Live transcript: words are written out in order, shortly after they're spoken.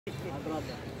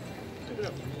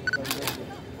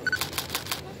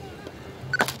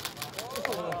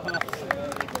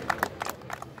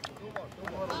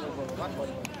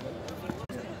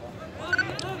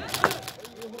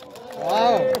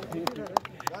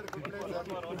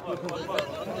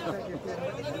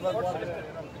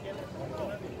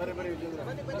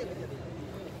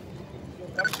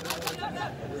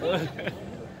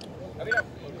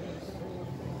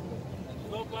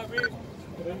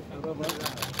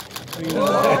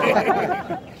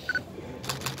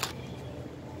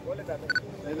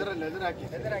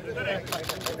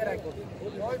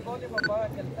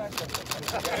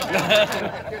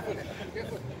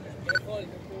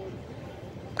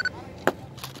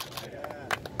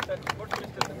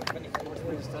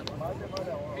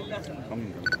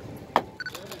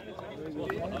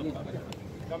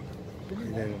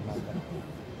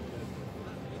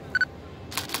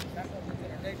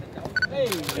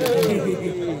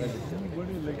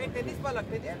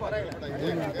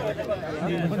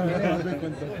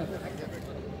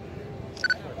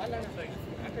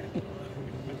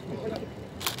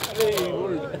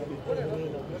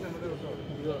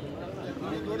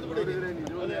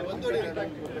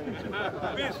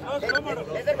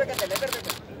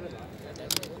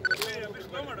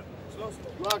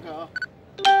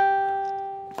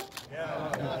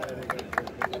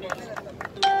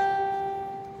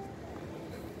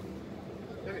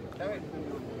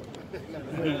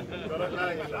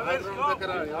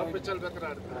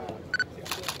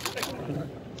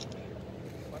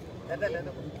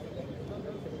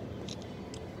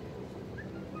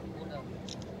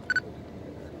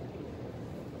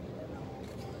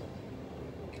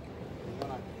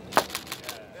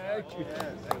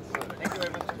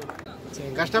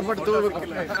ಕಷ್ಟಪಟ್ಟು ತಗೋಬೇಕು.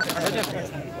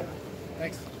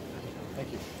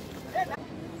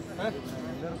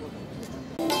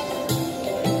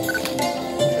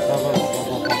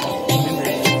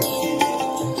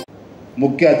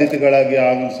 ಮುಖ್ಯ ಅತಿಥಿಗಳಾಗಿ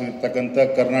ಆಗಮಿಸಿರ್ತಕ್ಕಂಥ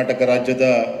ಕರ್ನಾಟಕ ರಾಜ್ಯದ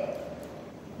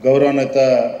ಗೌರವಾನ್ವಿತ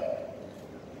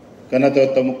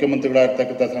ಘನತೆಯುತ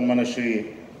ಮುಖ್ಯಮಂತ್ರಿಗಳಾಗಿರ್ತಕ್ಕಂಥ ಸನ್ಮಾನ್ಯ ಶ್ರೀ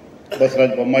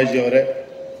ಬಸವರಾಜ ಬೊಮ್ಮಾಯಿಜಿ ಅವರೇ,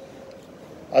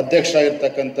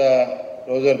 ಅಧ್ಯಕ್ಷರಾಗಿರ್ತಕ್ಕಂಥ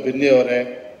ರೋಜರ್ ಬಿನ್ನಿ ಅವರೇ,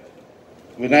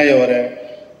 ವಿನಯ್ ಅವರೇ,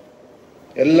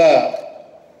 ಎಲ್ಲ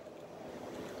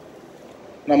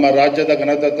ನಮ್ಮ ರಾಜ್ಯದ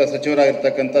ಘನತೆಯುತ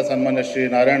ಸಚಿವರಾಗಿರ್ತಕ್ಕಂಥ ಸನ್ಮಾನ್ಯ ಶ್ರೀ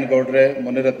ನಾರಾಯಣ ಗೌಡ್ರೆ,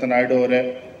 ಮುನಿರತ್ನ ನಾಯ್ಡು ಅವರೇ,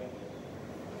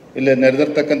 ಇಲ್ಲಿ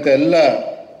ನೆರೆದಿರ್ತಕ್ಕಂಥ ಎಲ್ಲ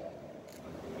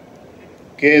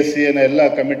KSCA ಎಲ್ಲ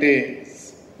ಕಮಿಟಿ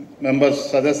ಮೆಂಬರ್ಸ್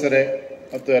ಸದಸ್ಯರೇ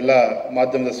ಮತ್ತು ಎಲ್ಲ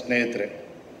ಮಾಧ್ಯಮದ ಸ್ನೇಹಿತರೆ,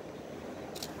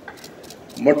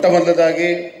 ಮೊಟ್ಟ ಮೊದಲದಾಗಿ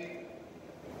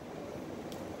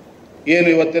ಏನು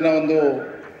ಇವತ್ತಿನ ಒಂದು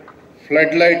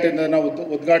ಫ್ಲಡ್ ಲೈಟ್ ನಾವು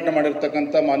ಉದ್ಘಾಟನೆ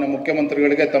ಮಾಡಿರ್ತಕ್ಕಂಥ ಮಾನ್ಯ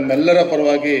ಮುಖ್ಯಮಂತ್ರಿಗಳಿಗೆ ತಮ್ಮೆಲ್ಲರ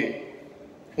ಪರವಾಗಿ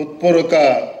ಹೃತ್ಪೂರ್ವಕ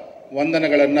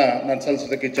ವಂದನೆಗಳನ್ನು ನಾನು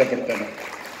ಸಲ್ಲಿಸೋದಕ್ಕೆ ಇಚ್ಛೆಪಡ್ತೇನೆ.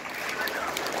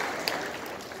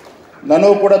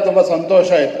 ನನಗೂ ಕೂಡ ತುಂಬ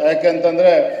ಸಂತೋಷ ಆಯಿತು. ಯಾಕೆ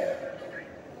ಅಂತಂದರೆ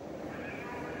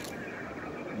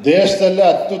ದೇಶದಲ್ಲೇ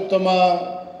ಅತ್ಯುತ್ತಮ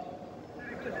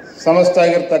ಸಂಸ್ಥೆ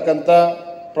ಆಗಿರ್ತಕ್ಕಂಥ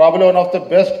probably one of the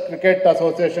best cricket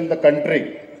association the country,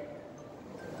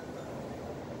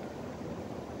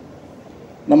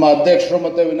 ನಮ್ಮ ಅಧ್ಯಕ್ಷರು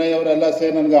ಮತ್ತು ವಿನಯ್ ಅವರೆಲ್ಲ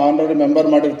ಸೇರಿ ನನಗೆ ಆನರರಿ ಮೆಂಬರ್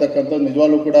ಮಾಡಿರ್ತಕ್ಕಂಥದ್ದು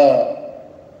ನಿಜವಾಗ್ಲೂ ಕೂಡ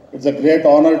it's a great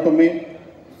honour to me.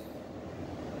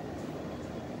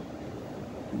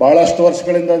 ಭಾಳಷ್ಟು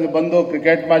ವರ್ಷಗಳಿಂದ ಬಂದು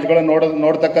ಕ್ರಿಕೆಟ್ ಮ್ಯಾಚ್ಗಳನ್ನು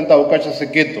ನೋಡ್ತಕ್ಕಂಥ ಅವಕಾಶ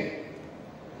ಸಿಕ್ಕಿತ್ತು.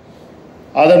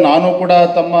 ಆದರೆ ನಾನು ಕೂಡ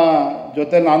ತಮ್ಮ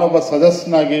ಜೊತೆ ನಾನೊಬ್ಬ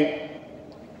ಸದಸ್ಯನಾಗಿ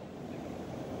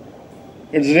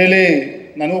ಇಟ್ಸ್ ರಿಯಲಿ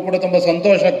ನನಗೂ ಕೂಡ ತುಂಬ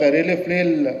ಸಂತೋಷ ಆಗ್ತದೆ. Really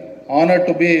feel honour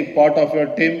to B part of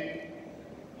your team.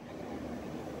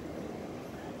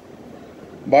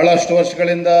 ಭಾಳಷ್ಟು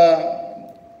ವರ್ಷಗಳಿಂದ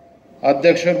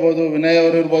ಅಧ್ಯಕ್ಷ ಇರ್ಬೋದು, ವಿನಯ್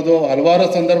ಅವರು ಇರ್ಬೋದು, ಹಲವಾರು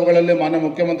ಸಂದರ್ಭಗಳಲ್ಲಿ ಮಾನ್ಯ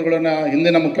ಮುಖ್ಯಮಂತ್ರಿಗಳನ್ನ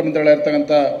ಹಿಂದಿನ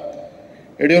ಮುಖ್ಯಮಂತ್ರಿಗಳಿರ್ತಕ್ಕಂಥ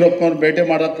ಯಡಿಯೂರಪ್ಪನವ್ರು ಭೇಟಿ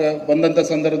ಮಾಡೋಕ್ಕೆ ಬಂದಂಥ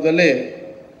ಸಂದರ್ಭದಲ್ಲಿ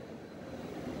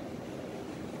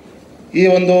ಈ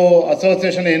ಒಂದು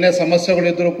ಅಸೋಸಿಯೇಷನ್ ಏನೇ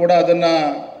ಸಮಸ್ಯೆಗಳಿದ್ರೂ ಕೂಡ ಅದನ್ನು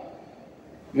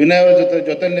ವಿನಯ್ ಅವರ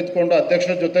ಜೊತೆಲಿ ನಿಂತ್ಕೊಂಡು,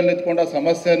 ಅಧ್ಯಕ್ಷರ ಜೊತೆಲಿ ನಿಂತ್ಕೊಂಡು ಆ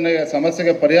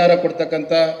ಸಮಸ್ಯೆಗೆ ಪರಿಹಾರ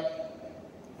ಕೊಡ್ತಕ್ಕಂಥ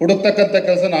ಹುಡುಕ್ತಕ್ಕಂಥ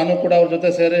ಕೆಲಸ ನಾನು ಕೂಡ ಅವ್ರ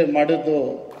ಜೊತೆ ಸೇರಿ ಮಾಡಿದ್ದು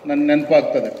ನನ್ನ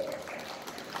ನೆನಪಾಗ್ತದೆ.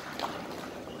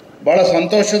 ಭಾಳ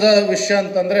ಸಂತೋಷದ ವಿಷಯ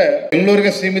ಅಂತಂದರೆ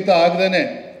ಬೆಂಗಳೂರಿಗೆ ಸೀಮಿತ ಆಗದೇನೆ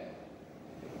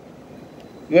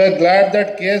we are glad that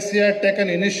KSCA had taken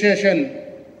initiation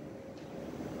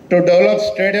to develop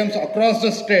stadiums across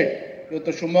the state.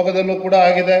 ಇವತ್ತು ಶಿವಮೊಗ್ಗದಲ್ಲೂ ಕೂಡ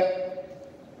ಆಗಿದೆ,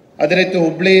 ಅದೇ ರೀತಿ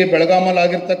ಹುಬ್ಳಿ ಬೆಳಗಾಮಲ್ಲಿ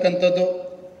ಆಗಿರ್ತಕ್ಕಂಥದ್ದು.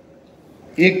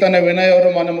 ಈಗ ತಾನೇ ವಿನಯ್ ಅವರು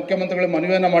ಮಾನ್ಯ ಮುಖ್ಯಮಂತ್ರಿಗಳು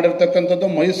ಮನವಿಯನ್ನು ಮಾಡಿರ್ತಕ್ಕಂಥದ್ದು.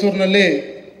 ಮೈಸೂರಿನಲ್ಲಿ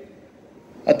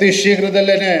ಅತಿ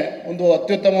ಶೀಘ್ರದಲ್ಲೇ ಒಂದು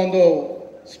ಅತ್ಯುತ್ತಮ ಒಂದು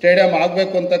ಸ್ಟೇಡಿಯಂ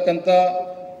ಆಗಬೇಕು ಅಂತಕ್ಕಂಥ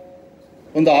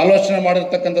ಒಂದು ಆಲೋಚನೆ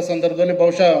ಮಾಡಿರ್ತಕ್ಕಂಥ ಸಂದರ್ಭದಲ್ಲಿ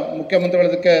ಬಹುಶಃ ಮುಖ್ಯಮಂತ್ರಿಗಳು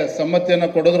ಅದಕ್ಕೆ ಸಮ್ಮತಿಯನ್ನು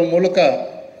ಕೊಡೋದ್ರ ಮೂಲಕ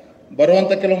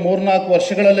ಬರುವಂಥ ಕೆಲವು 3-4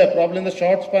 ವರ್ಷಗಳಲ್ಲೇ problem the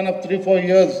short span of 3-4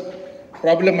 years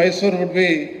probably Mysuru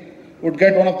wood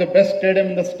get one of the best stadium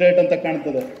in the state ಅಂತ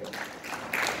ಕಾಣ್ತದೆ.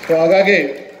 ಸೊ ಹಾಗಾಗಿ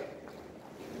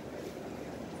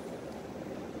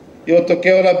ಇವತ್ತು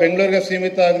ಕೇವಲ ಬೆಂಗಳೂರಿಗೆ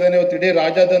ಸೀಮಿತ ಆಗದೇನೆ ಇವತ್ತು ಇಡೀ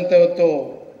ರಾಜ್ಯಾದ್ಯಂತ ಇವತ್ತು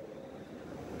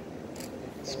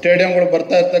ಸ್ಟೇಡಿಯಂಗಳು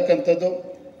ಬರ್ತಾ ಇರ್ತಕ್ಕಂಥದ್ದು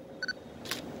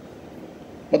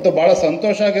ಮತ್ತು ಭಾಳ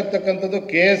ಸಂತೋಷ ಆಗಿರ್ತಕ್ಕಂಥದ್ದು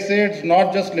KSCA it's not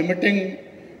just limiting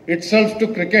it self to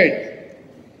cricket.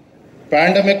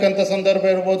 Pandemic ಅಂತ ಸಂದರ್ಭ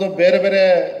ಇರ್ಬೋದು, ಬೇರೆ ಬೇರೆ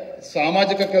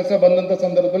ಸಾಮಾಜಿಕ ಕೆಲಸ ಬಂದಂಥ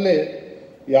ಸಂದರ್ಭದಲ್ಲಿ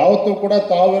ಯಾವತ್ತೂ ಕೂಡ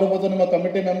ತಾವಿರ್ಬೋದು, ನಿಮ್ಮ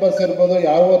ಕಮಿಟಿ ಮೆಂಬರ್ಸ್ ಇರ್ಬೋದು,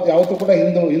 ಯಾವತ್ತೂ ಕೂಡ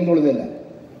ಹಿಂದುಳಿದಿಲ್ಲ.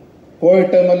 ಕೋವಿಡ್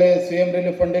ಟೈಮಲ್ಲಿ CM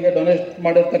ರಿಲೀಫ್ ಫಂಡಿಗೆ ಡೊನೇಟ್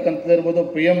ಮಾಡಿರ್ತಕ್ಕಂಥದ್ದು ಇರ್ಬೋದು,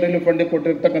 PM ರಿಲೀಫ್ ಫಂಡಿಗೆ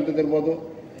ಕೊಟ್ಟಿರ್ತಕ್ಕಂಥದ್ದು ಇರ್ಬೋದು,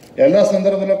 ಎಲ್ಲ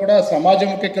ಸಂದರ್ಭದಲ್ಲೂ ಕೂಡ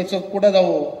ಸಮಾಜಮುಖಿ ಕೆಲಸಕ್ಕೂ ಕೂಡ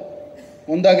ನಾವು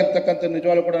ಮುಂದಾಗಿರ್ತಕ್ಕಂಥ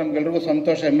ನಿಜವಾಗ್ಲೂ ಕೂಡ ನಮಗೆಲ್ರಿಗೂ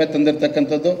ಸಂತೋಷ, ಹೆಮ್ಮೆ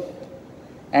ತಂದಿರ್ತಕ್ಕಂಥದ್ದು.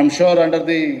 I am sure under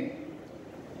the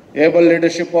Abel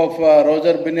leadership of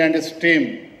Roger Binny and his team,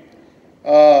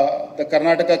 the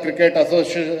Karnataka Cricket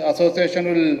Association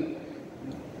will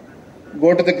go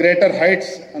to the greater heights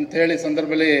ಅಂತ ಹೇಳಿ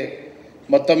ಸಂದರ್ಭದಲ್ಲಿ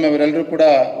ಮತ್ತೊಮ್ಮೆ ಅವರೆಲ್ಲರೂ ಕೂಡ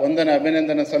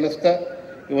ಅಭಿನಂದನೆ ಸಲ್ಲಿಸ್ತಾ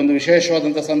ಈ ಒಂದು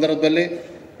ವಿಶೇಷವಾದಂಥ ಸಂದರ್ಭದಲ್ಲಿ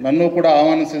ನನ್ನೂ ಕೂಡ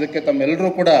ಆಹ್ವಾನಿಸಿದ್ದಕ್ಕೆ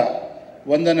ತಮ್ಮೆಲ್ಲರೂ ಕೂಡ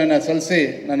ವಂದನೆಯನ್ನು ಸಲ್ಲಿಸಿ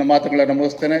ನನ್ನ ಮಾತುಗಳನ್ನು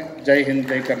ಮುಗಿಸ್ತೇನೆ. ಜೈ ಹಿಂದ್,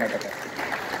 ಜೈ ಕರ್ನಾಟಕ.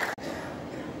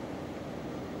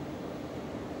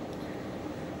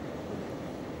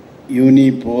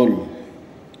 ಯೂನಿಪೋಲ್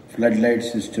ಫ್ಲಡ್ ಲೈಟ್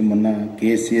ಸಿಸ್ಟಮನ್ನು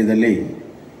KSCAದಲ್ಲಿ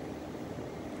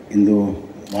ಇಂದು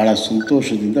ಭಾಳ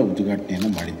ಸಂತೋಷದಿಂದ ಉದ್ಘಾಟನೆಯನ್ನು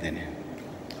ಮಾಡಿದ್ದೇನೆ.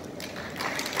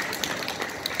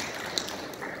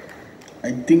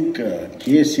 I think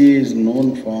KSCA is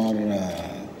known for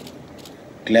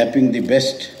ಕ್ಲ್ಯಾಪಿಂಗ್ the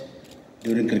best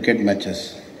during cricket matches.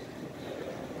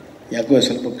 ಯಾಕೋ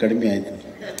ಸ್ವಲ್ಪ ಕಡಿಮೆ ಆಯಿತು.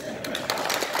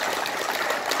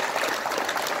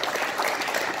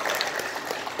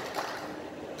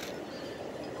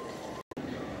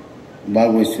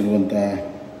 ಭಾಗವಹಿಸಿರುವಂಥ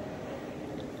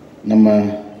ನಮ್ಮ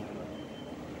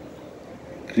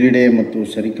ಕ್ರೀಡೆ ಮತ್ತು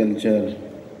ಸೆರಿಕಲ್ಚರ್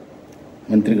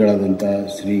ಮಂತ್ರಿಗಳಾದಂಥ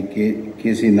ಶ್ರೀ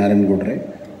ಸಿ ನಾರಾಯಣಗೌಡ್ರೆ,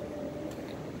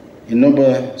 ಇನ್ನೊಬ್ಬ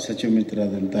ಸಚಿವ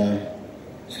ಮಿತ್ರರಾದಂಥ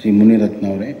ಶ್ರೀ ಮುನಿರತ್ನ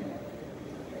ಅವರೇ,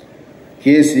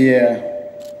 KSCA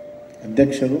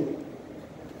ಅಧ್ಯಕ್ಷರು,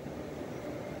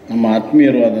 ನಮ್ಮ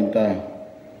ಆತ್ಮೀಯರು ಆದಂಥ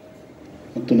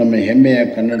ಮತ್ತು ನಮ್ಮ ಹೆಮ್ಮೆಯ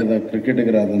ಕನ್ನಡದ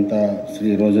ಕ್ರಿಕೆಟಿಗರಾದಂಥ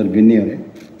ಶ್ರೀ ರೋಜರ್ ಬಿನ್ನಿ ಅವರೇ,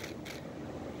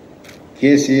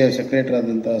 KSCA ಸೆಕ್ರೆಟರಿ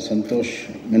ಆದಂಥ ಸಂತೋಷ್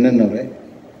ಮೆನನ್ ಅವರೇ,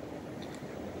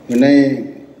 ವಿನಯ್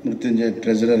ಮೃತ್ಯುಂಜಯ್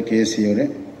ಟ್ರೆಜರರ್ KSCA ಅವರೇ,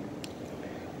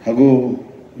 ಹಾಗೂ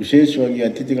ವಿಶೇಷವಾಗಿ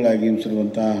ಅತಿಥಿಗಳಾಗಿ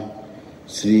ಆಗಮಿಸಿರುವಂಥ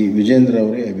ಶ್ರೀ ವಿಜೇಂದ್ರ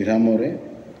ಅವರೇ, ಅಭಿರಾಮ್ ಅವರೇ,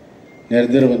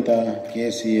 ನೆರೆದಿರುವಂಥ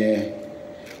KSCA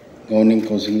ಗವರ್ನಿಂಗ್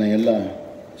ಕೌನ್ಸಿಲ್ನ ಎಲ್ಲ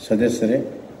ಸದಸ್ಯರೇ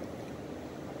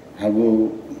ಹಾಗೂ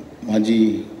ಮಾಜಿ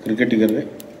ಕ್ರಿಕೆಟಿಗರೇ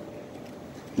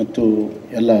ಮತ್ತು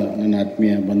ಎಲ್ಲ ನನ್ನ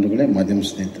ಆತ್ಮೀಯ ಬಂಧುಗಳೇ, ಮಾಧ್ಯಮ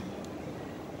ಸ್ನೇಹಿತರು.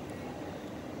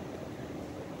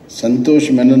 ಸಂತೋಷ್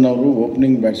ಮೆನನ್ ಅವರು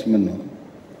ಓಪನಿಂಗ್ ಬ್ಯಾಟ್ಸ್ಮನ್ನು,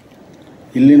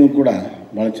 ಇಲ್ಲಿನೂ ಕೂಡ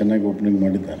ಭಾಳ ಚೆನ್ನಾಗಿ ಓಪನಿಂಗ್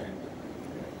ಮಾಡಿದ್ದಾರೆ.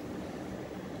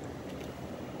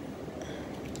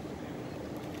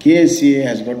 KSCA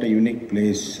has got A unique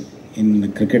place in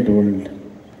cricket world,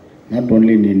 not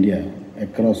only in India,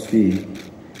 across the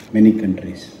many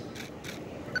countries.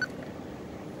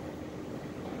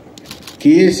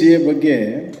 KSCA ಬಗ್ಗೆ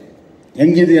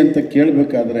ಹೆಂಗಿದೆ ಅಂತ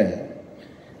ಕೇಳಬೇಕಾದ್ರೆ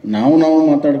ನಾವು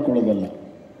ಮಾತಾಡ್ಕೊಳ್ಳೋದಲ್ಲ.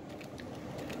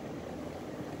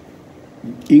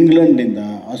 ಇಂಗ್ಲೆಂಡಿಂದ,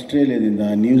 ಆಸ್ಟ್ರೇಲಿಯಾದಿಂದ,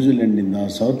 ನ್ಯೂಜಿಲೆಂಡಿಂದ,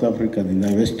 ಸೌತ್ ಆಫ್ರಿಕಾದಿಂದ,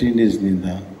 ವೆಸ್ಟ್ ಇಂಡೀಸ್ನಿಂದ,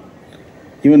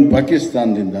 ಈವನ್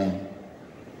ಪಾಕಿಸ್ತಾನದಿಂದ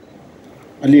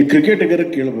ಅಲ್ಲಿ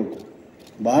ಕ್ರಿಕೆಟಿಗರಿಗೆ ಕೇಳಬೇಕು,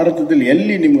 ಭಾರತದಲ್ಲಿ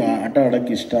ಎಲ್ಲಿ ನಿಮ್ಗೆ ಆಟ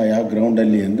ಆಡೋಕ್ಕೆ ಇಷ್ಟ, ಯಾವ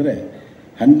ಗ್ರೌಂಡಲ್ಲಿ ಅಂದರೆ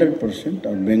 100%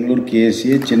 ಅವ್ರು ಬೆಂಗಳೂರು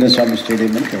KSCA ಚಿನ್ನಸ್ವಾಮಿ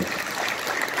ಸ್ಟೇಡಿಯಂ ಅಂತ ಹೇಳ್ತಾರೆ.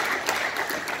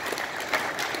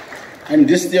 And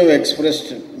this they have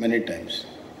expressed many times.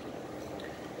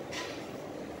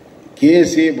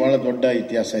 KSCA ಭಾಳ ದೊಡ್ಡ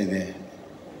ಇತಿಹಾಸ ಇದೆ.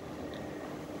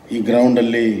 ಈ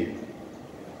ಗ್ರೌಂಡಲ್ಲಿ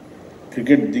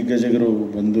ಕ್ರಿಕೆಟ್ ದಿಗ್ಗಜರು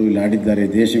ಬಂದು ಇಲ್ಲಿ ಆಡಿದ್ದಾರೆ,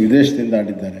 ದೇಶ ವಿದೇಶದಿಂದ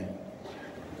ಆಡಿದ್ದಾರೆ.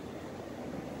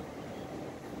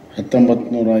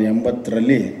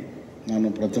 1980ರಲ್ಲಿ ನಾನು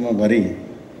ಪ್ರಥಮ ಬಾರಿ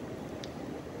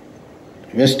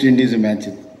ವೆಸ್ಟ್ ಇಂಡೀಸ್ ಮ್ಯಾಚ್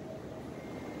ಇತ್ತು.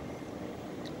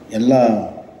 ಎಲ್ಲ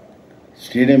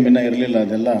ಸ್ಟೇಡಿಯಂ ಇನ್ನೂ ಇರಲಿಲ್ಲ,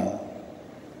 ಅದೆಲ್ಲ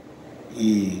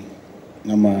ಈ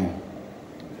ನಮ್ಮ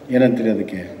ಏನಂತೀರಿ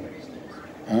ಅದಕ್ಕೆ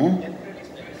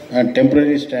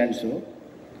temporary stands,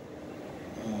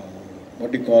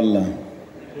 what you call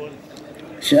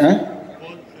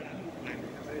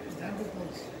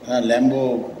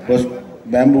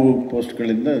bamboo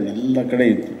ಪೋಸ್ಟ್ಗಳಿಂದ ಎಲ್ಲ ಕಡೆ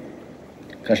ಇತ್ತು.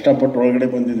 ಕಷ್ಟಪಟ್ಟು ಒಳಗಡೆ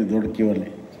ಬಂದಿದೆ ದೊಡ್ಡ ಕ್ಯೂವಲ್ಲಿ.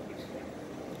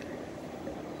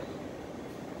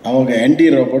 ಆವಾಗ ಆ್ಯಂಡಿ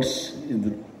ರಾಬರ್ಟ್ಸ್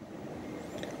ಇದ್ದರು.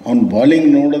 ಅವನ ಬಾಲಿಂಗ್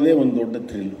ನೋಡೋದೇ ಒಂದು ದೊಡ್ಡ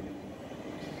ಥ್ರಿಲ್.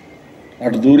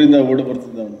 ಅಷ್ಟು ದೂರಿಂದ ಓಡಿ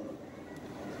ಬರ್ತಿದ್ದ ಅವನು.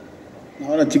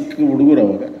 ನಾವೆಲ್ಲ ಚಿಕ್ಕ ಹುಡುಗರು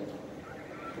ಅವಾಗ.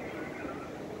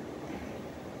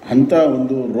 ಅಂಥ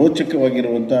ಒಂದು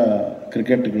ರೋಚಕವಾಗಿರುವಂಥ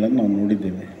ಕ್ರಿಕೆಟ್ಗಳನ್ನು ನಾವು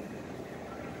ನೋಡಿದ್ದೇವೆ.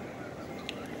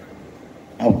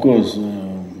 ಅಫ್ಕೋರ್ಸ್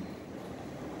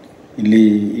ಇಲ್ಲಿ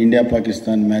ಇಂಡಿಯಾ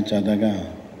ಪಾಕಿಸ್ತಾನ್ ಮ್ಯಾಚ್ ಆದಾಗ,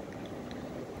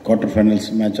 ಕ್ವಾರ್ಟರ್ ಫೈನಲ್ಸ್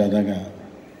ಮ್ಯಾಚ್ ಆದಾಗ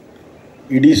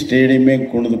ಇಡೀ ಸ್ಟೇಡಿಯಮೇ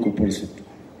ಕುಣಿದು ಕುಪ್ಪಳಿಸಿತ್ತು.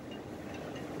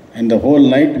 And the whole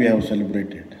night we have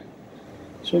celebrated.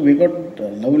 So we got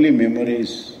lovely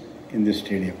memories in the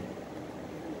stadium.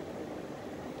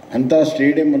 ಅಂಥ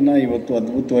ಸ್ಟೇಡಿಯಮನ್ನು ಇವತ್ತು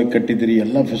ಅದ್ಭುತವಾಗಿ ಕಟ್ಟಿದ್ದೀರಿ,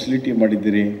 ಎಲ್ಲ ಫೆಸಿಲಿಟಿ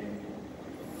ಮಾಡಿದ್ದೀರಿ.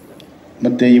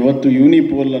 ಮತ್ತು ಇವತ್ತು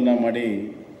ಯೂನಿಪೋಲನ್ನು ಮಾಡಿ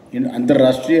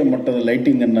ಅಂತಾರಾಷ್ಟ್ರೀಯ ಮಟ್ಟದ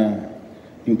ಲೈಟಿಂಗನ್ನು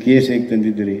ನೀವು KSCAಗೆ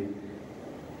ತಂದಿದ್ದೀರಿ.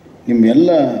 ನಿಮ್ಮ ಎಲ್ಲ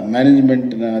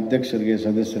ಮ್ಯಾನೇಜ್ಮೆಂಟ್ನ ಅಧ್ಯಕ್ಷರಿಗೆ,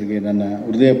 ಸದಸ್ಯರಿಗೆ ನನ್ನ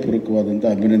ಹೃದಯಪೂರ್ವಕವಾದಂಥ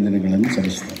ಅಭಿನಂದನೆಗಳನ್ನು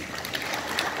ಸಲ್ಲಿಸ್ತೇನೆ.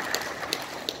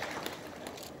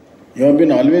 You have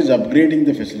been always upgrading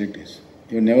the facilities.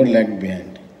 You never lac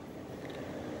behind.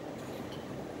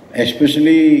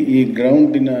 Especially ಈ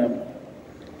ಗ್ರೌಂಡಿನ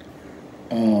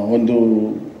ಒಂದು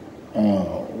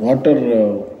ವಾಟರ್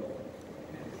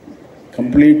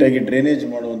ಕಂಪ್ಲೀಟಾಗಿ ಡ್ರೈನೇಜ್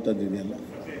ಮಾಡುವಂಥದ್ದು ಇದೆಯಲ್ಲ,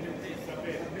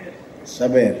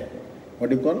 ಸಬೇರ್,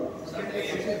 ವಾಟ್ ಯು ಕಾಲ್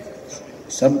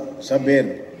ಸಬೇರ್,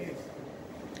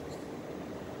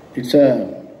 ಇಟ್ಸ್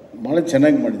ಭಾಳ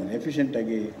ಚೆನ್ನಾಗಿ ಮಾಡಿದ್ರಿ,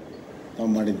 ಎಫಿಷಿಯೆಂಟಾಗಿ ನಾವು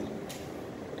ಮಾಡಿದ್ರಿ.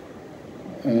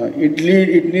 It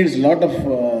needs lot of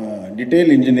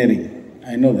detail engineering,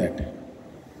 I know that,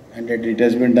 and it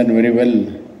has been done very well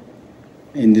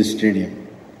in this stadium.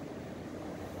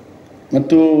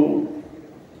 ಮತ್ತು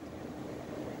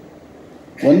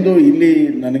ಒಂದು ಇಲ್ಲಿ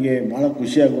ನನಗೆ ಭಾಳ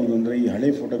ಖುಷಿಯಾಗೋದು ಅಂದರೆ ಈ ಹಳೆ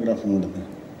ಫೋಟೋಗ್ರಾಫ್ ನೋಡಿದೆ.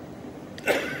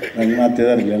 ರಂಗನಾಥ್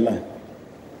ಇದಾರಲ್ಲ,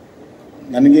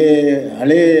 ನನಗೆ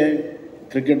ಹಳೆ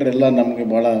ಕ್ರಿಕೆಟರೆಲ್ಲ ನಮಗೆ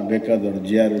ಭಾಳ ಬೇಕಾದವರು.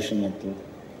 ಜಿ ಆರ್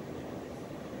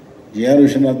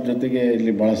ವಿಶ್ವನಾಥ್ ಜೊತೆಗೆ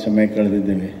ಇಲ್ಲಿ ಭಾಳ ಸಮಯ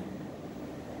ಕಳೆದಿದ್ದೇವೆ.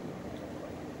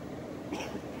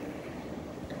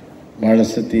 ಭಾಳ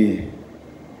ಸತಿ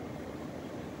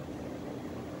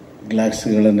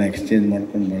ಗ್ಲಾಸ್ಗಳನ್ನು ಎಕ್ಸ್ಚೇಂಜ್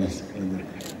ಮಾಡ್ಕೊಂಡು ಭಾಳ ಕಳೆದಿದ್ದೇವೆ.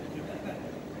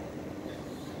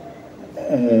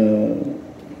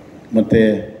 ಮತ್ತು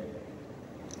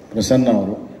ಪ್ರಸನ್ನ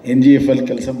ಅವರು NGF ಅಲ್ಲಿ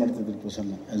ಕೆಲಸ ಮಾಡ್ತಿದ್ರು.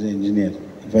 Prasanna as A engineer,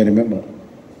 if I remember.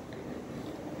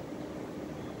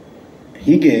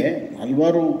 ಹೀಗೆ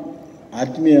ಹಲವಾರು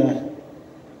ಆತ್ಮೀಯ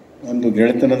ಒಂದು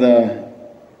ಗೆಳೆತನದ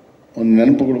ಒಂದು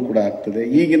ನೆನಪುಗಳು ಕೂಡ ಆಗ್ತದೆ.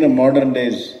 ಈಗಿನ modern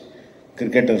days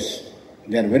cricketers,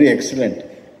 they are very excellent.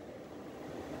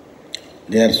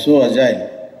 They are so agile.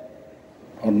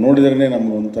 ಅವ್ರು ನೋಡಿದ್ರೇ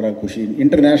ನಮ್ಗೆ ಒಂಥರ ಖುಷಿ.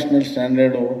 ಇಂಟರ್ನ್ಯಾಷನಲ್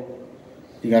ಸ್ಟ್ಯಾಂಡರ್ಡು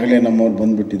ಈಗಾಗಲೇ ನಮ್ಮವ್ರು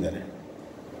ಬಂದುಬಿಟ್ಟಿದ್ದಾರೆ.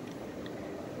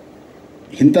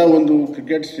 ಇಂಥ ಒಂದು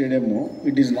cricket stadium,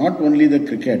 it is not only the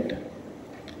cricket,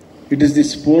 it is the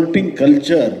sporting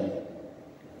culture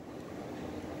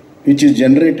which is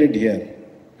generated here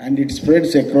and it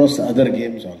spreads across other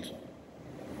games also.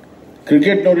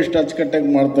 ಕ್ರಿಕೆಟ್ನವ್ರು ಇಷ್ಟು ಅಚ್ಚುಕಟ್ಟಾಗಿ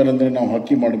ಮಾಡ್ತಾರೆ ಅಂದರೆ ನಾವು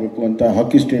ಹಾಕಿ ಮಾಡಬೇಕು ಅಂತ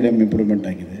ಹಾಕಿ ಸ್ಟೇಡಿಯಂ ಇಂಪ್ರೂವ್ಮೆಂಟ್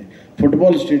ಆಗಿದೆ,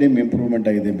 ಫುಟ್ಬಾಲ್ ಸ್ಟೇಡಿಯಂ ಇಂಪ್ರೂವ್ಮೆಂಟ್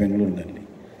ಆಗಿದೆ ಬೆಂಗಳೂರಿನಲ್ಲಿ.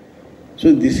 So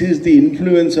this is the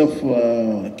influence of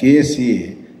KSCA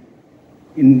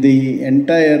in the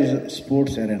entire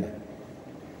sports arena.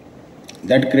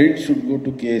 That credit should go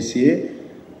to KSCA,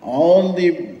 all the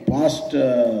past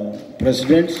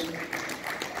presidents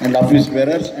and office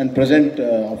bearers and present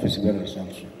office bearers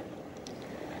also.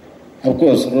 Of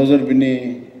course, Roser Binny,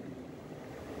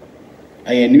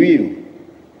 I envy you.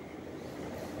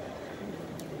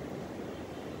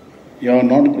 You have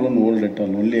not grown old at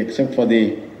all, only except for the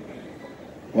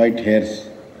white hairs.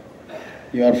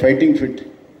 You are fighting fit.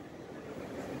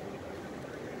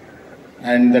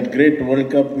 And that great World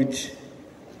Cup which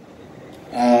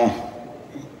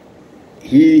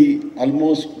he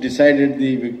almost decided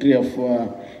the victory of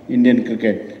Indian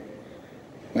cricket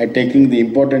by taking the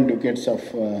important wickets of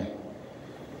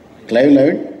Clive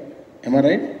Lloyd. Am I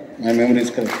right? My memory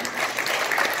is correct.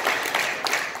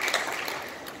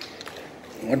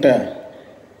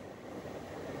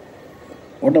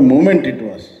 What a moment it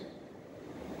was,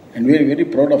 and we are very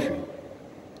proud of you.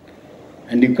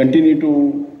 And you continue to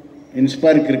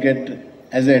inspire cricket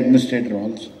as an administrator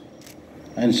also.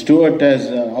 And Stuart has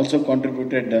also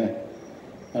contributed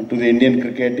to the Indian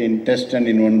cricket in test and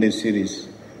in one-day series.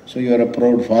 So you are a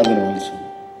proud father also.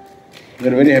 We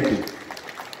are very happy.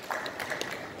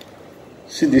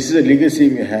 See, this is a legacy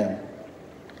we have.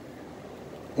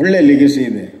 ಒಳ್ಳೆ legacy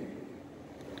ಇದೆ,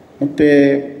 ಮತ್ತು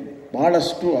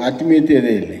ಭಾಳಷ್ಟು ಆತ್ಮೀಯತೆ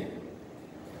ಇದೆ ಇಲ್ಲಿ.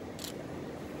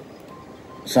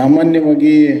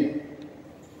 ಸಾಮಾನ್ಯವಾಗಿ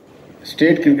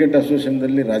state cricket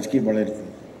ಅಸೋಸಿಯೇಷನ್ದಲ್ಲಿ ರಾಜಕೀಯ ಭಾಳ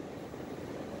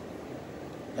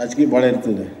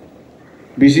ಇರ್ತದೆ.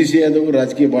 BCCIದವು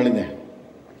ರಾಜಕೀಯ ಭಾಳ ಇದೆ.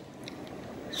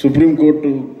 ಸುಪ್ರೀಂ ಕೋರ್ಟು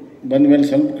ಬಂದ ಮೇಲೆ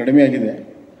ಸ್ವಲ್ಪ ಕಡಿಮೆ ಆಗಿದೆ,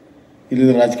 ಇಲ್ಲಿ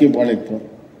ರಾಜಕೀಯ ಭಾಳ ಇತ್ತು.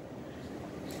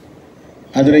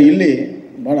 ಆದರೆ ಇಲ್ಲಿ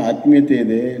ಭಾಳ ಆತ್ಮೀಯತೆ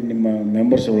ಇದೆ ನಿಮ್ಮ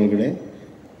ಮೆಂಬರ್ಸ್ ಒಳಗಡೆ,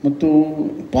 ಮತ್ತು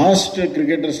ಪಾಸ್ಟ್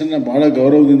ಕ್ರಿಕೆಟರ್ಸನ್ನು ಭಾಳ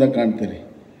ಗೌರವದಿಂದ ಕಾಣ್ತೀರಿ.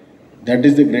 That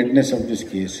is the greatness of this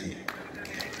KSCA.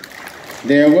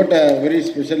 They have got a very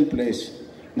special place.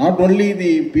 Not only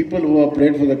the people who have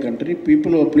played for the country,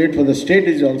 people who have played for the state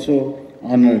is also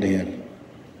honored here.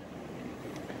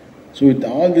 So with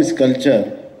all this culture,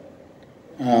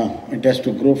 it has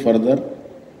to grow further.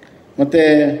 ಮತ್ತು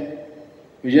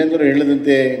ವಿಜೇಂದ್ರ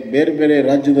ಹೇಳಿದಂತೆ ಬೇರೆ ಬೇರೆ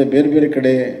ರಾಜ್ಯದ ಬೇರೆ ಬೇರೆ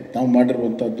ಕಡೆ ತಾವು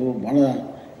ಮಾಡಿರುವಂಥದ್ದು ಭಾಳ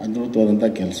ಅದ್ಭುತವಾದಂಥ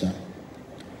ಕೆಲಸ.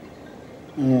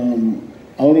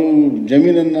 ಅವರು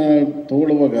ಜಮೀನನ್ನು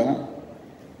ತಗೊಳ್ಳುವಾಗ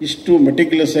ಇಷ್ಟು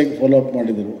ಮೆಟಿಕ್ಯುಲಸ್ ಆಗಿ ಫಾಲೋ ಅಪ್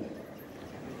ಮಾಡಿದರು.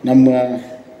 ನಮ್ಮ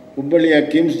ಹುಬ್ಬಳ್ಳಿಯ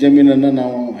ಕಿಮ್ಸ್ ಜಮೀನನ್ನು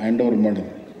ನಾವು ಹ್ಯಾಂಡ್ ಓವರ್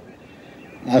ಮಾಡಿದ್ವಿ.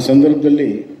 ಆ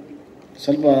ಸಂದರ್ಭದಲ್ಲಿ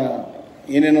ಸ್ವಲ್ಪ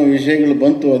ಏನೇನೋ ವಿಷಯಗಳು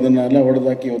ಬಂತು, ಅದನ್ನೆಲ್ಲ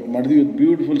ಹೊಡೆದಾಕಿ ಇವತ್ತು ಮಾಡಿದ್ವಿ. ಇವತ್ತು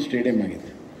ಬ್ಯೂಟಿಫುಲ್ ಸ್ಟೇಡಿಯಂ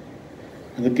ಆಗಿದೆ.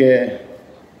 ಅದಕ್ಕೆ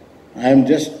ಐ ಆಮ್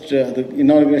ಜಸ್ಟ್ ಅದಕ್ಕೆ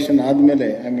ಇನಾಗ್ರೇಷನ್ ಆದಮೇಲೆ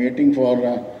I am waiting for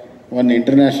one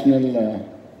international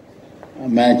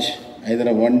match,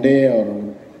 ಐದರ one day or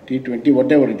T20,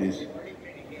 whatever it is.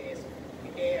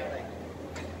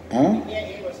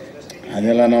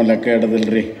 ಅದೆಲ್ಲ ನಾವು ಲೆಕ್ಕ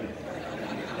ಇಡೋದಿಲ್ರಿ.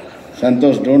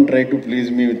 Santosh, don't try to please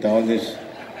me with all this.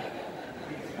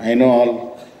 I know all.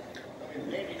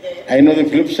 I know the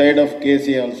flip side of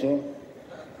KSCA also.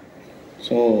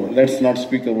 So let's not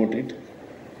speak about it.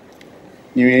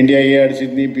 ನೀವು India A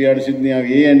ಆಡಿಸಿದ್ನಿ, P ಆಡಿಸಿದ್ನಿ, ನಾವು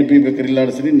A and P ಬೇಕಾರಿಲ್ಲ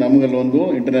ಆಡಿಸಿದ್ರಿ, ನಮಗಲ್ಲೊಂದು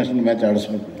international match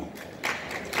ಆಡಿಸ್ಬೇಕು.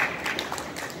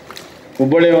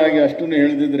 ಹುಬ್ಬಳ್ಳಿಯಾಗಿ ಅಷ್ಟನ್ನು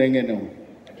ಹೇಳ್ದಿದ್ರೆ ಹೆಂಗೆ ನಾವು.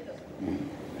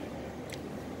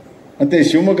 ಮತ್ತು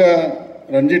Shivamogga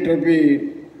Ranji trophy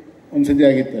ಒಂದು ಸತಿ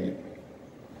ಆಗಿತ್ತಲ್ಲಿ,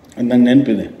 ಅದು ನಂಗೆ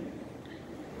ನೆನಪಿದೆ.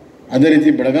 ಅದೇ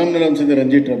ರೀತಿ ಬೆಳಗಾಂನಲ್ಲಿ ಒಂದು ಸತಿ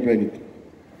ರಂಜಿ ಟ್ರೋಫಿ ಆಗಿತ್ತು.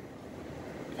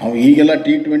 ಅವು ಈಗೆಲ್ಲ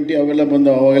T20 ಅವೆಲ್ಲ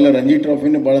ಬಂದವು. ಅವಾಗೆಲ್ಲ ರಂಜಿ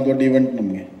ಟ್ರೋಫಿನೇ ಭಾಳ ದೊಡ್ಡ ಇವೆಂಟ್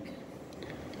ನಮಗೆ.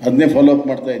 ಅದನ್ನೇ ಫಾಲೋ ಅಪ್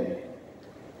ಮಾಡ್ತಾಯಿದ್ವಿ.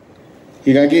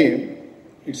 ಹೀಗಾಗಿ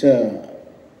it's a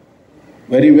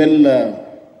very well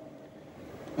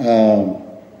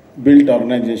built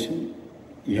organization.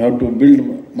 You have to build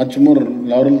much more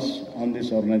laurels on this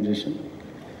organization,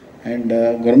 and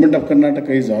government of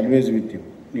Karnataka is always with you.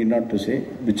 Need not to say,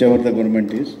 whichever the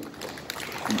government is,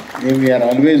 we are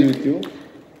always with you.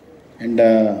 And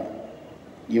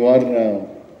your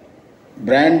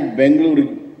brand Bengaluru,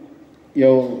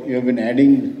 you have been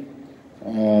adding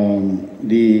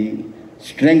the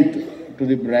strength to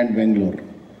the brand Bengaluru.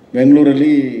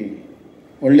 ಬೆಂಗಳೂರಲ್ಲಿ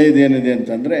ಒಳ್ಳೆಯದೇನಿದೆ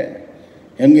ಅಂತಂದರೆ,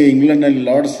 ಹೆಂಗೆ ಇಂಗ್ಲೆಂಡ್ನಲ್ಲಿ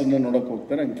ಲಾರ್ಡ್ಸನ್ನು ನೋಡೋಕ್ಕೆ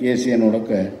ಹೋಗ್ತಾರೆ, KSCA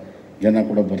ನೋಡೋಕ್ಕೆ ಜನ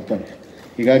ಕೂಡ ಬರ್ತಾರೆ.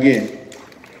 ಹೀಗಾಗಿ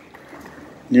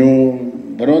ನೀವು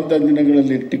ಬರುವಂಥ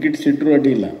ದಿನಗಳಲ್ಲಿ ಟಿಕೆಟ್ಸ್ ಇಟ್ಟರೂ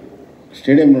ಅಡ್ಡಿ ಇಲ್ಲ,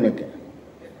 ಸ್ಟೇಡಿಯಂ ನೋಡೋಕ್ಕೆ,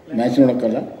 ಮ್ಯಾಚ್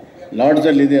ನೋಡೋಕ್ಕಲ್ಲ.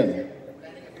 ಲಾರ್ಡ್ಸಲ್ಲಿದೆ ಅದು.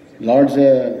 Lord's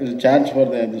is charge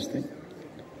for this thing.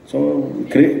 So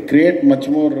create much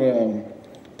more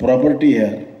property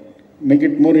here, make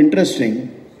it more interesting,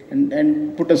 and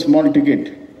put a small ticket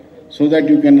so that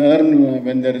you can earn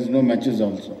when there is no matches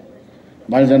also.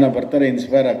 ಭಾಳ ಜನ ಬರ್ತಾರೆ,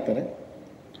 inspire ಆಗ್ತಾರೆ.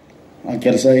 ಆ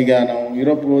ಕೆಲಸ ಈಗ ನಾವು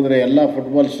ಯುರೋಪ್ಗೆ ಹೋದರೆ ಎಲ್ಲ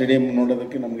ಫುಟ್ಬಾಲ್ ಸ್ಟೇಡಿಯಂ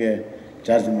ನೋಡೋದಕ್ಕೆ ನಮಗೆ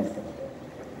ಚಾರ್ಜ್ ಮಾಡ್ತಾರೆ.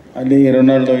 ಅಲ್ಲಿ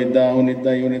ರೊನಾಲ್ಡೋ ಇದ್ದ, ಅವನಿದ್ದ,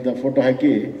 ಇವನಿದ್ದ ಫೋಟೋ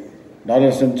ಹಾಕಿ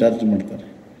ಡಾಲರ್ಸನ್ನು ಚಾರ್ಜ್ ಮಾಡ್ತಾರೆ.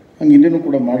 ಹಂಗೆ ಇಲ್ಲಿನೂ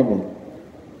ಕೂಡ ಮಾಡ್ಬೋದು.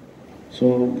 ಸೊ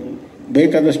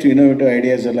ಬೇಕಾದಷ್ಟು ಇನೋವೇಟಿವ್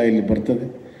ಐಡಿಯಾಸ್ ಎಲ್ಲ ಇಲ್ಲಿ ಬರ್ತದೆ.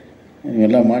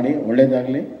 ನೀವೆಲ್ಲ ಮಾಡಿ,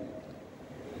 ಒಳ್ಳೆಯದಾಗಲಿ.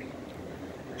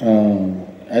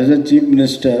 As a chief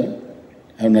minister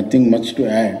I have nothing much to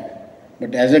add,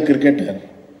 but as a cricketer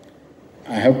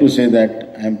I have to say that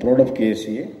I am proud of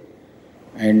KSCA,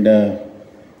 and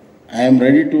I am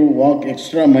ready to walk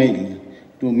extra mile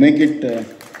to make it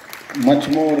much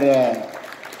more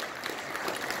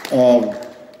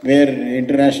where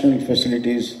international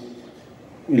facilities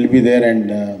will be there, and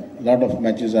a lot of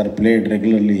matches are played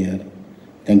regularly here.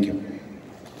 Thank you.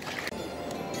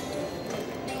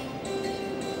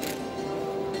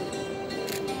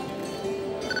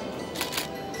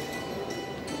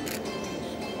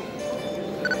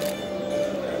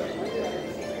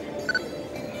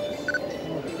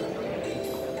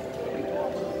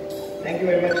 Thank you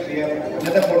very much. We have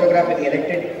another photograph with the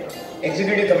elected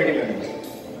executive committee members.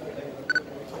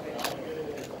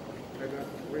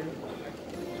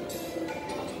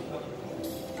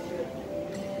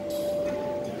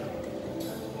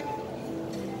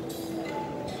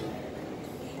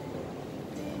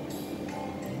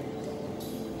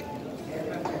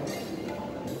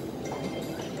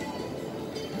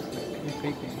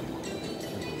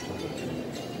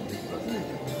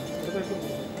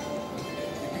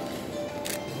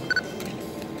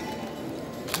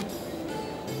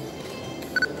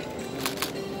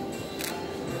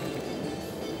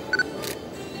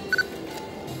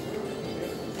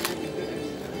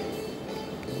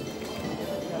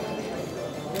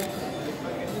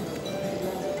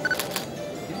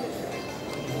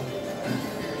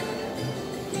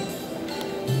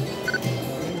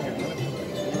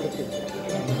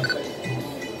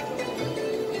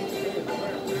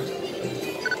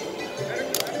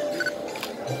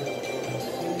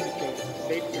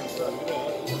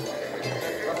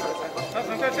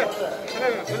 A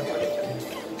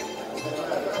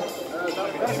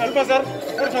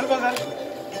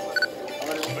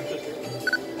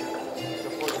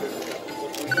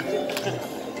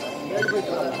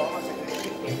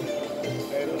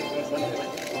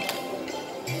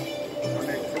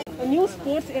new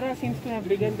sports era seems to have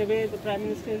begun, the way the Prime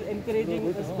Minister is encouraging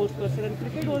a sports person, and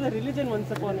cricket was a religion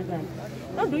once upon a time.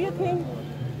 Now, do you think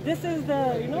this is the,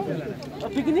 a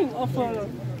beginning of a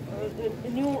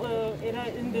new era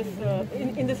in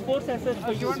this sports as such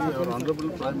for you? Our Honorable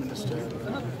Prime Minister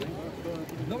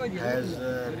has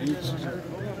reached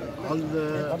all the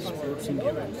sporting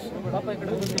events,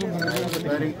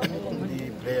 inspiring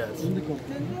the players to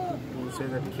say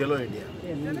that Khelo India.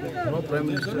 No Prime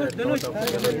Minister had thought of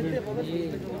Khelo India.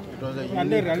 It was a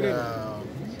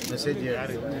unique message he had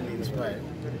given and inspired.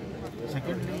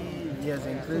 Secondly, he has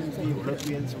encouraged the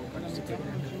Olympians who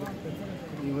participated,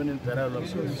 even in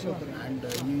Paralympics. And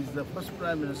he is the first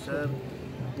Prime Minister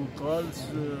who calls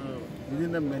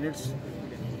within the minutes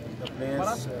the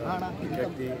players get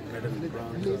the medal,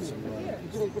 bronze or silver.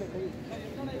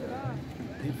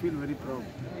 They feel very proud.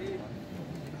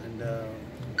 And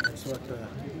that's what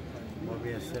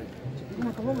Bobby has said. We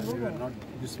were not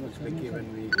this much lucky when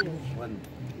we won.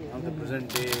 Now the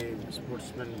present day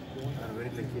sportsmen are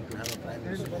very lucky to have a Prime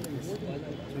Minister like this.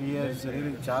 So he has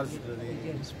really charged the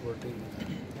sporting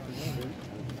field.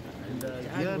 And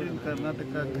here in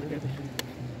Karnataka, cricket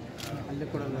the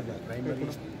primary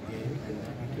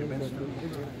game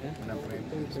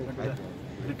but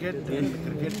cricket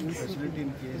facility in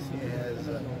KSCA has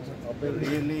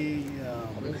really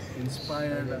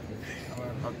inspired our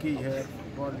hockey here,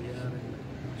 football here, and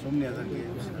so many other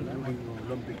games, including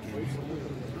Olympic games.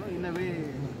 So in a way,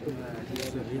 he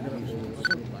is a leader of sports.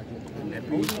 I'm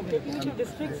happy.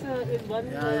 Districts is one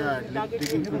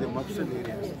taking to the Mapsal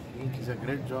areas. It's a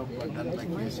great job done by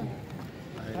KSCA.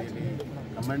 I really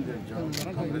commend their job. I'm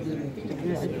happy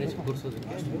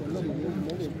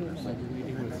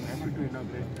to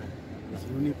inaugurate this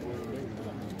Uni-pole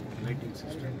lighting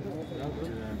system, which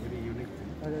is a very unique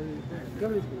thing.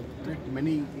 And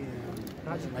many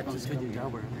matches come here,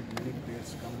 many players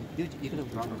come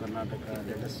from Karnataka.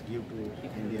 Let us give to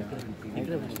India and to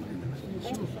international.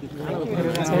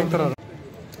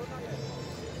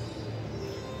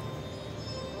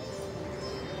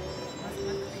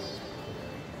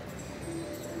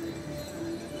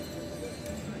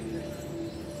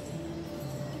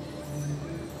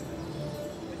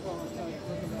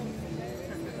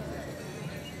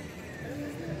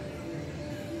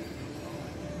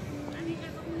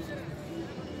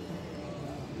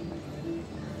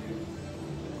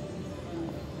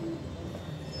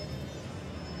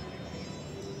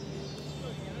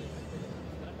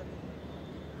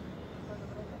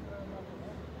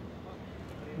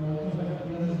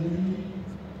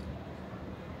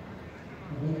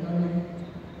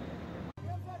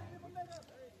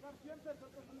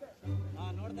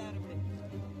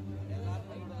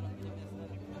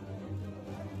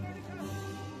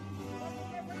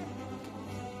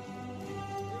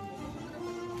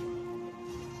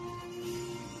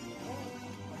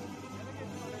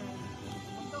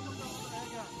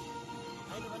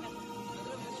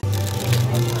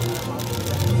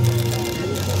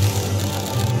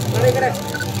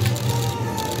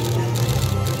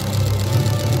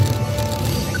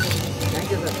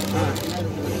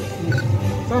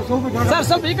 Sir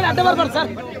ಸ್ವಲ್ಪ ಈ ಕಡೆ ಅಡ್ಡ ಬರ್ಬಾರ್ದು sir.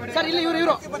 Sir ಇಲ್ಲಿ ಇವರು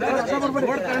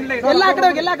ಎಲ್ಲ ಆ ಕಡೆ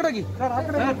ಹೋಗಿ, ಎಲ್ಲ ಆ ಕಡೆ ಹೋಗಿ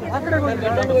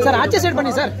ಸರ್. ಆಚೆ ಸೈಡ್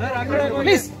ಬನ್ನಿ ಸರ್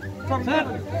ಪ್ಲೀಸ್.